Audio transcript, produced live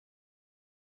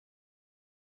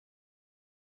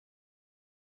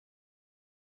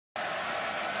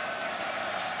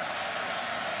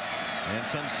And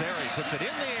Sunseri puts it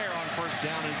in the air on first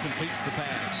down and completes the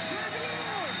pass.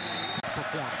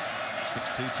 Performance.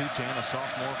 6'2", 210, a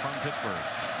sophomore from Pittsburgh.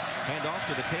 Hand off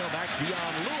to the tailback,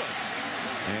 Dion Lewis.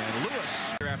 And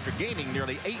Lewis, after gaining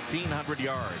nearly 1,800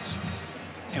 yards.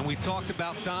 And we talked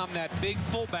about, Tom, that big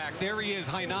fullback. There he is,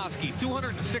 Hynoski,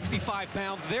 265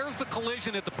 pounds. There's the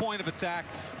collision at the point of attack.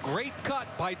 Great cut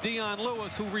by Dion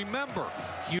Lewis, who, remember,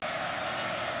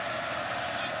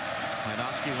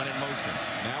 Hynoski went in motion.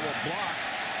 Now will block,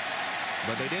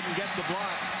 but they didn't get the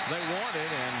block they wanted.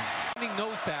 And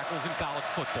nose tackles in college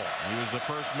football. He was the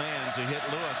first man to hit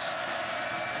Lewis.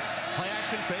 Play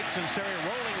action fakes, and Seri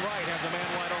rolling right has a man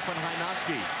wide open,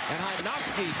 Hynoski. And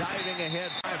Hynoski diving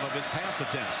ahead 5 of his pass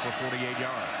attempts for 48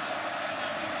 yards.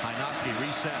 Hynoski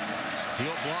resets.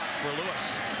 He'll block for Lewis.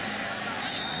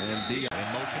 And Dion in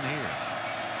motion here.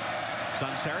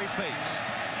 Sunseri fakes.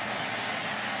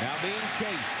 Now being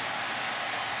chased.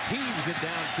 Heaves it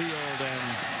downfield, and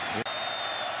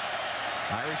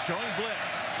Irish showing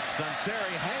blitz.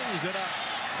 Sunseri hangs it up,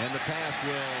 and the pass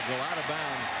will go out of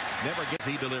bounds. Never gets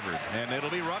he delivered, and it'll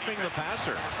be roughing the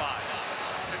passer.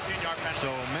 15-yard penalty.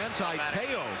 So Manti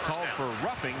Teo called for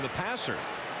roughing the passer.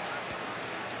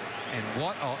 And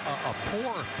what a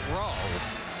poor throw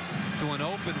to an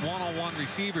open one-on-one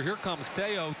receiver. Here comes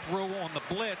Teo through on the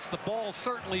blitz. The ball's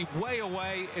certainly way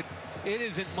away. It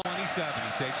isn't 27.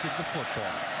 He takes it to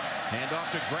football. Hand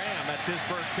off to Graham. That's his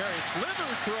first carry.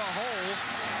 Slithers through a hole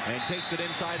and takes it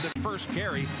inside the first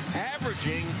carry,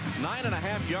 averaging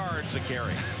 9.5 yards a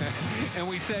carry. And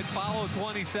we said follow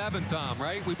 27, Tom,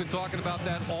 right? We've been talking about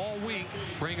that all week.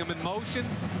 Bring him in motion,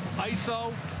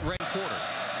 ISO, right quarter.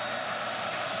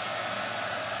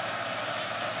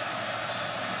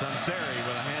 Sunseri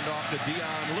with a handoff to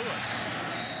Dion Lewis.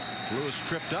 Lewis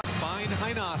tripped up. Find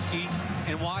Hynoski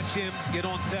and watch him get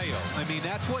on Teo. I mean,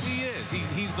 that's what he is.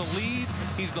 He's the lead.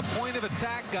 He's the point of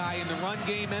attack guy in the run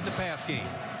game and the pass game.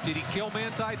 Did he kill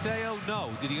Manti Teo? No.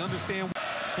 Did he understand?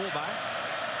 Fullback.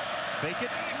 Fake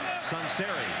it.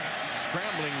 Sunseri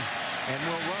scrambling and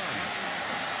will run.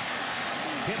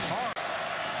 Hit hard.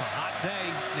 It's a hot day.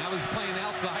 Now he's playing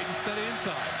outside instead of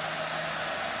inside.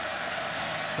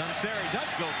 Sunseri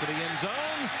does go for the end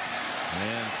zone.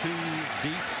 And too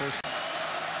deep for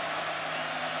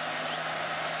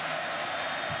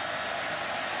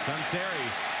Sunseri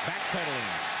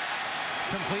backpedaling.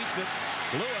 Completes it.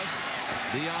 Lewis.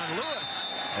 Dion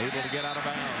Lewis able to get out of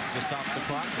bounds to stop the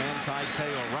clock. Manti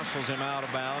Teo wrestles him out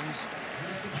of bounds.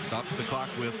 Stops the clock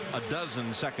with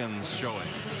 12 seconds showing.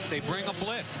 They bring a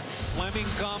blitz. Fleming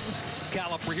comes.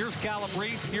 Here's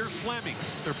Calabrese. Here's Fleming.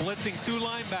 They're blitzing 2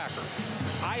 linebackers.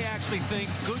 I actually think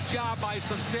good job by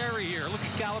Sunseri here. Look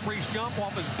at Calabrese jump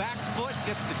off his back foot.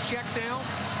 Gets the check down.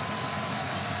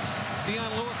 Dion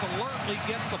Lewis alertly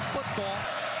gets the football.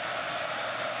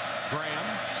 Graham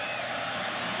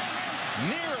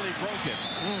nearly broke it.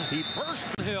 He burst.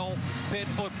 Hill, Pitt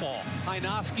football.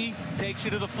 Hynoski takes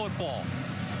you to the football.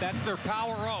 That's their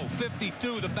power O.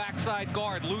 52, the backside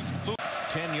guard. Loose.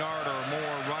 10-yard or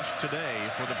more rush today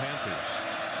for the Panthers.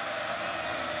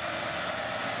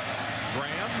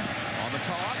 Graham on the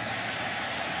toss.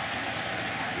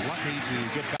 Lucky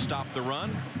to get back. Stop the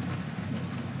run.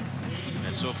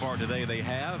 And so far today they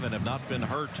have and have not been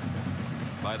hurt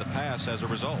by the pass as a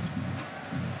result.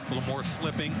 A little more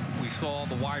slipping. We saw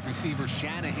the wide receiver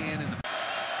Shanahan in the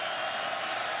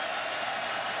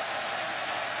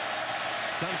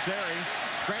Sunseri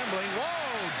scrambling.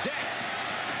 Whoa, decked.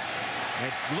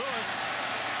 It's Lewis.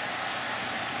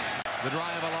 The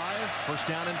drive alive. First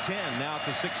down and 10. Now at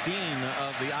the 16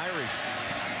 of the Irish.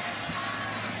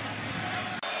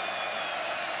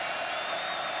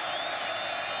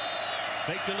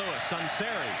 Fake to Lewis.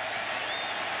 Sunseri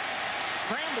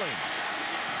scrambling.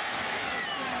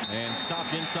 And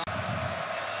stopped inside.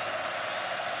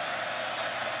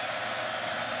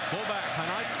 Fullback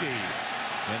Hynoski.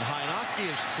 And Hynoski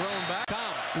is thrown back.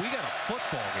 Tom, we got a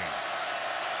football game.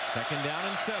 Second down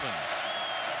and 7.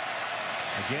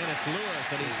 Again, it's Lewis,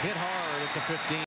 and he's hit hard at the 15.